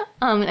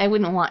 And I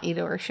wouldn't want you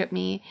to worship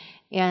me.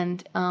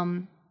 And,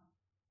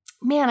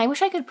 man, I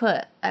wish I could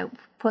put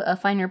a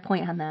finer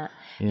point on that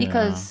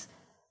because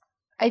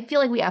I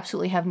feel like we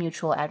absolutely have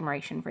mutual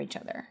admiration for each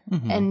other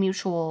mm-hmm. and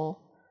mutual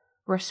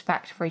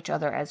respect for each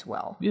other as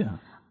well. Yeah.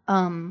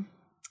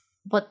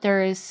 But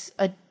there is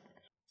I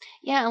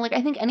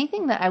think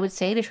anything that I would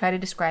say to try to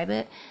describe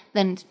it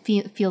then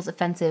feels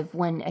offensive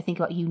when I think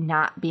about you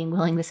not being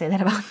willing to say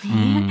that about me.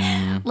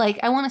 Mm.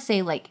 I want to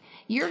say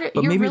you're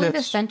really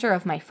the center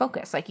of my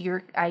focus.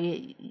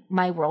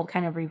 My world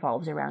kind of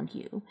revolves around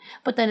you.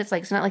 But then it's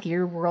not like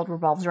your world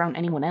revolves around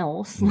anyone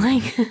else.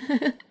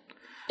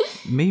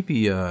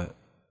 Maybe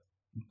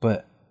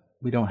but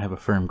we don't have a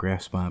firm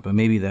grasp on it, but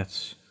maybe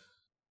that's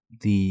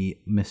the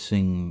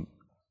missing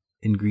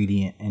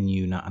ingredient in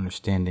you not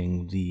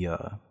understanding the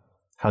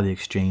how the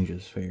exchange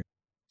is fair.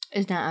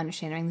 Is not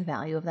understanding the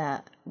value of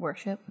that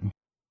worship.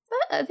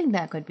 I think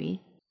that could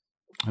be.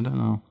 I don't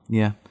know.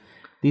 Yeah.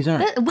 These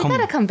aren't... We got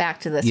to come back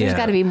to this. Yeah. There's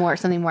got to be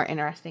something more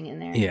interesting in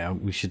there. Yeah,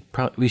 we should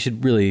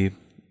really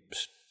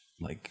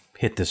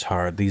hit this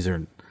hard. These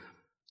are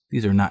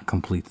not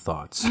complete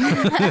thoughts.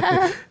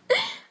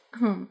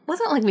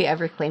 Wasn't like we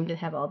ever claimed to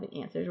have all the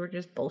answers. We're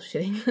just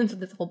bullshitting. That's what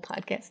this whole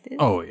podcast is.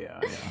 Oh,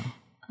 yeah.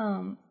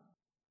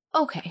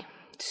 Okay.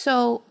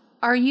 So,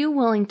 are you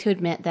willing to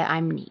admit that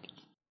I'm needy?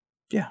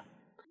 Yeah.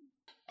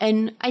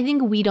 And I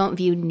think we don't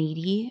view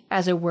needy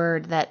as a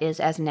word that is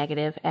as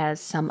negative as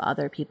some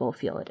other people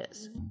feel it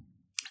is.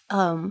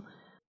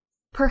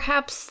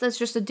 Perhaps that's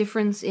just a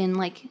difference in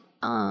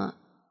I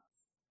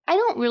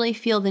don't really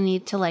feel the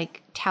need to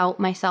tout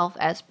myself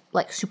as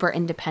super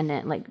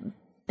independent,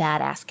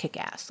 badass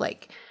kick-ass.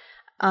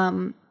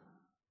 And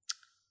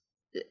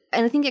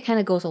I think it kind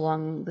of goes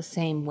along the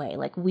same way.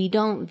 We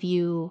don't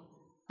view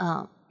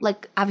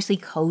obviously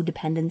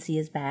codependency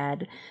is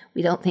bad.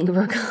 We don't think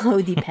we're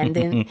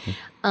codependent.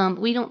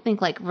 We don't think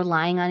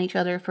relying on each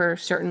other for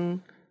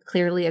certain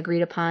clearly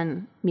agreed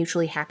upon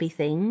mutually happy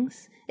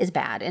things is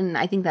bad. And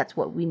I think that's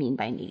what we mean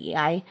by needy.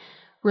 I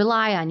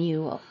rely on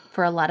you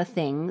for a lot of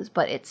things,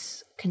 but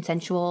it's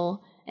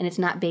consensual and it's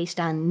not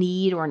based on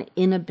need or an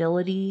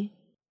inability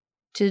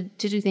to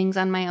do things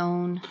on my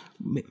own.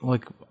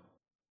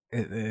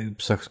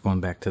 it sucks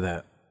going back to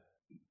that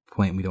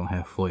point we don't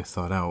have fully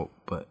thought out,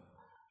 but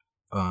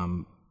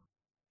I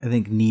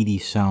think needy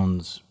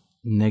sounds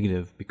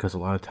negative because a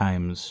lot of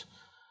times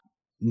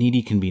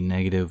needy can be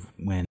negative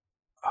when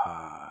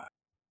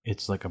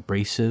it's like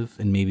abrasive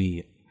and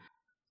maybe,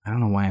 I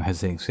don't know why I'm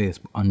hesitating to say this,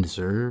 but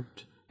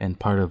undeserved. And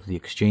part of the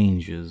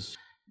exchange is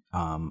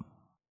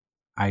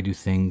I do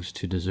things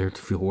to deserve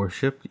to feel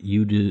worshipped.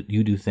 You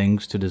do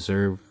things to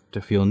deserve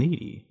to feel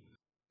needy.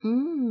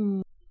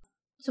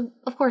 So,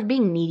 of course,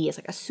 being needy is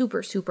like a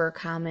super, super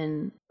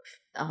common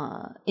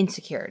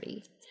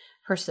insecurity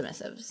for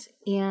submissives.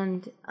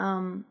 And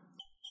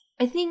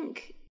I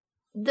think,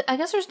 I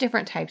guess there's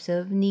different types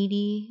of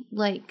needy.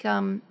 Like,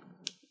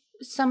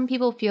 some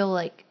people feel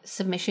like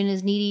submission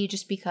is needy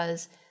just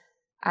because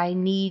I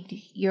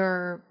need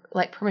your,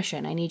 like,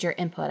 permission. I need your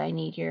input. I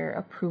need your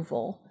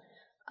approval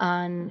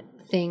on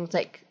things.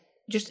 Like,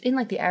 just in,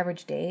 like, the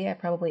average day, I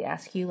probably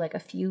ask you, like, a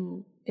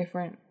few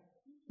different,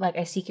 like,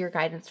 I seek your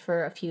guidance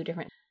for a few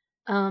different,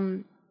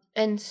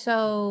 and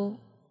so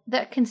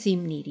that can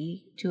seem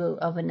needy to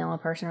a vanilla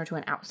person or to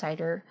an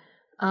outsider.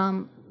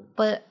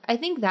 But I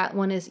think that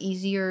one is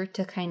easier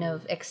to kind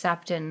of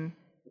accept and,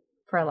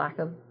 for a lack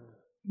of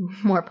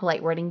more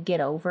polite wording, get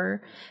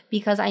over,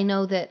 because I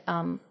know that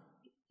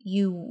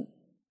you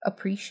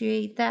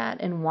appreciate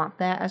that and want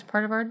that as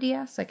part of our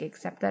DS, like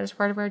accept that as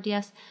part of our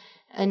DS.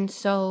 And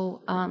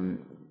so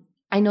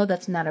I know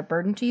that's not a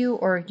burden to you,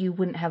 or you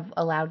wouldn't have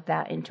allowed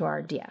that into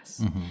our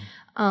DS.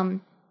 Mm-hmm.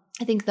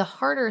 I think the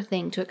harder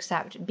thing to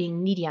accept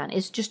being needy on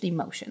is just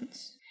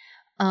emotions.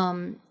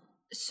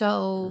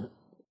 So,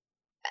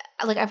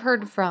 like, I've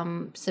heard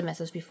from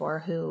submissives before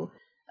who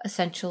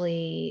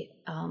essentially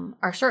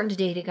are starting to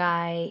date a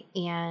guy,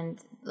 and,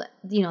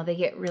 you know, they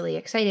get really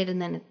excited,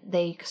 and then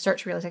they start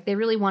to realize, like, they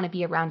really want to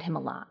be around him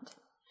a lot.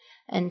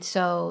 And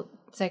so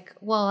it's like,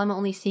 well, I'm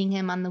only seeing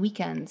him on the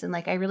weekends, and,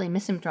 like, I really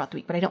miss him throughout the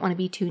week, but I don't want to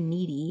be too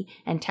needy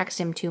and text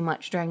him too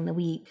much during the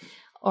week,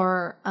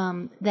 or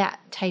that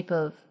type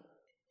of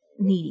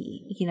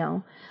needy, you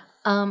know.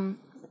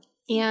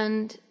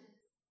 And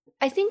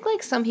I think,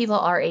 like, some people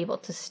are able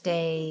to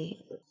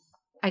stay,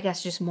 I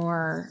guess, just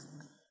more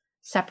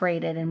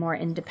separated and more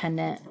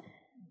independent,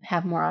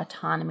 have more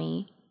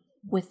autonomy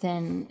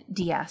within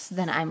DS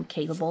than I'm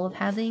capable of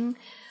having.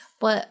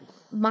 But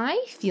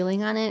my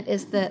feeling on it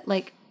is that,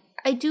 like,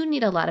 I do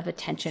need a lot of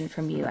attention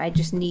from you. I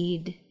just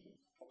need,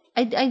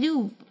 I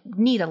do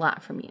need a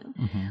lot from you.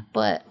 Mm-hmm.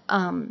 But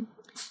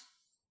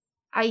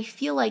I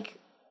feel like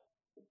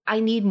I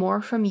need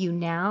more from you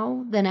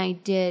now than I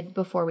did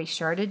before we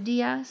started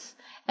DS.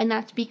 And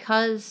that's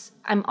because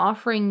I'm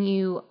offering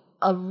you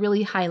a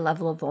really high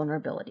level of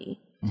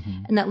vulnerability.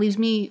 Mm-hmm. And that leaves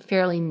me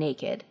fairly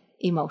naked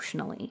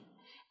emotionally.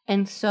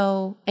 And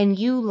so, and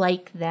you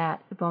like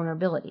that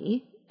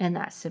vulnerability and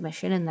that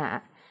submission and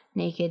that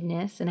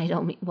nakedness. And I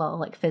don't mean, well,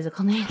 like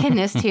physical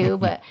nakedness too,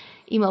 but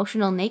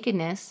emotional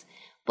nakedness.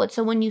 But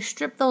so when you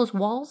strip those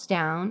walls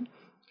down,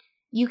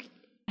 I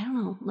don't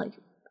know, like,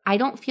 I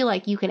don't feel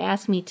like you can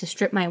ask me to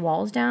strip my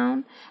walls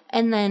down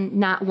and then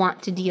not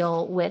want to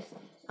deal with,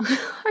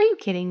 are you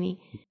kidding me?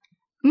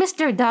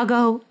 Mr.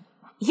 Doggo,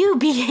 you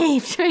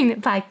behave during the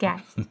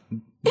podcast.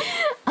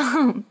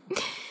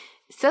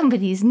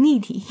 Somebody's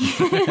needy.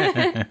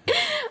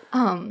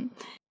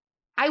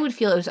 I would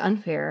feel it was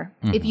unfair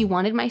if you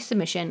wanted my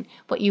submission,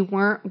 but you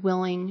weren't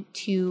willing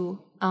to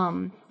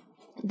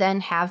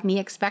then have me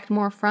expect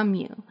more from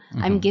you.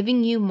 Mm-hmm. I'm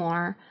giving you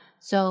more.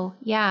 So,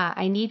 yeah,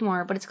 I need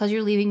more, but it's because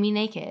you're leaving me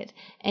naked.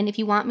 And if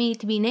you want me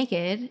to be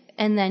naked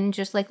and then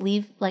just, like,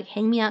 leave, like,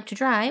 hang me out to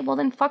dry, well,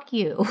 then fuck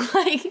you.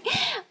 Like,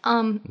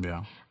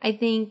 yeah. I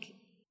think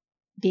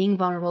being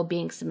vulnerable,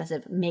 being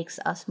submissive makes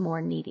us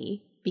more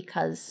needy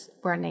because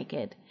we're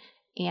naked.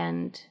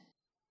 And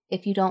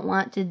if you don't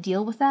want to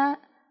deal with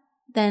that,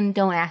 then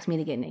don't ask me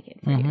to get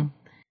naked for you.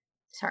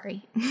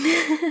 Sorry.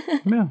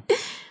 Yeah.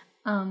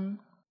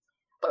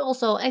 But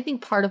also, I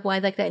think part of why,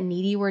 like, that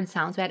needy word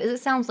sounds bad is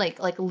it sounds like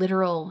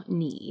literal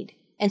need.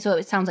 And so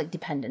it sounds like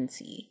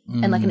dependency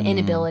and like an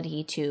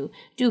inability to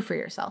do for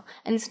yourself.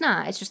 And it's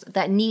not. It's just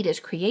that need is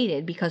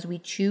created because we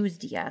choose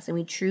DS and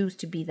we choose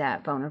to be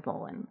that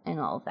vulnerable and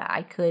all of that.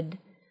 I could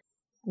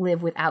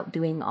live without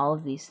doing all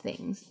of these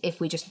things if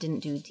we just didn't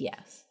do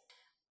DS.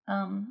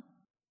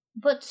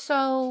 But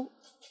so,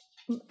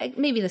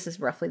 maybe this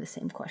is roughly the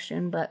same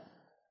question, but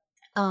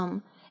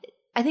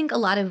I think a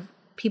lot of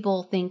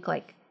people think,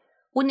 like,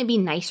 wouldn't it be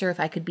nicer if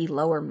I could be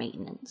lower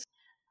maintenance?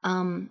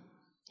 And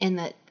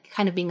that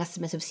kind of being a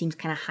submissive seems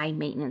kind of high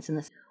maintenance in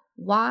this.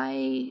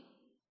 Why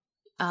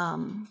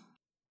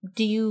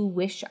do you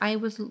wish I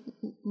was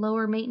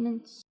lower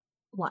maintenance?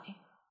 Why?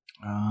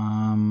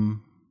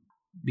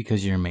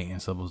 Because your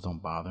maintenance levels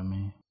don't bother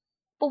me.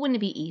 But wouldn't it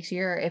be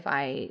easier if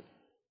I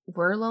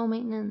were low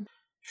maintenance?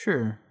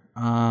 Sure.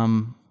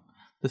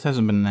 This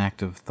hasn't been an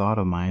active thought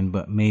of mine,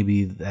 but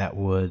maybe that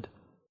would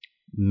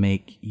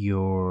make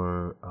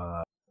your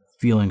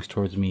feelings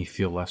towards me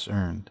feel less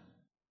earned.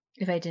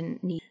 If I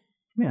didn't need...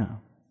 Yeah.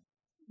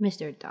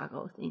 Mr.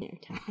 Doggo thing there.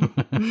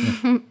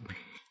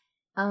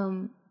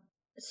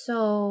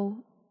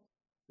 So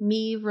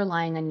me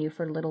relying on you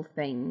for little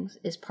things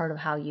is part of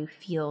how you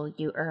feel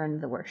you earn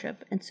the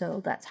worship. And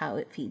so that's how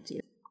it feeds you.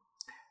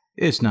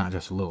 It's not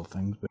just little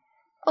things, but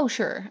Oh,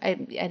 sure. I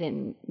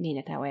didn't mean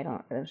it that way.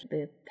 That was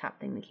the top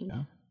thing that came.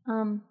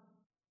 Yeah.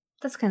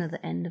 That's kind of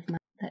the end of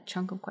that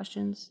chunk of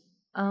questions.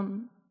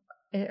 Or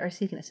is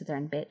he gonna sit there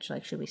and bitch?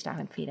 Like, should we stop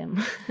and feed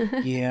him?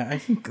 yeah, I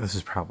think this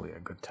is probably a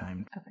good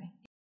time. Okay.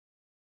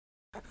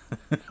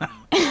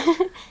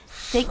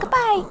 Say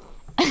goodbye.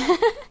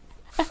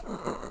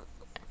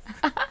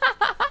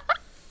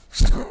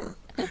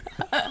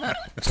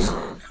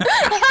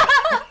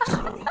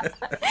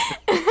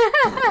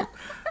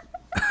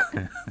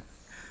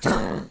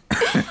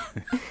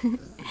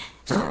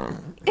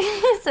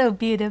 So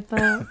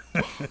beautiful.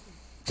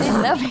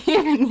 I love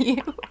hearing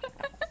you.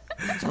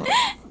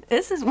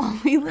 This is one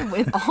we live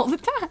with all the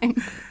time.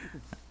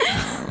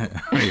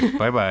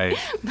 Bye-bye.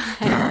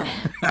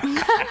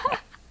 Bye.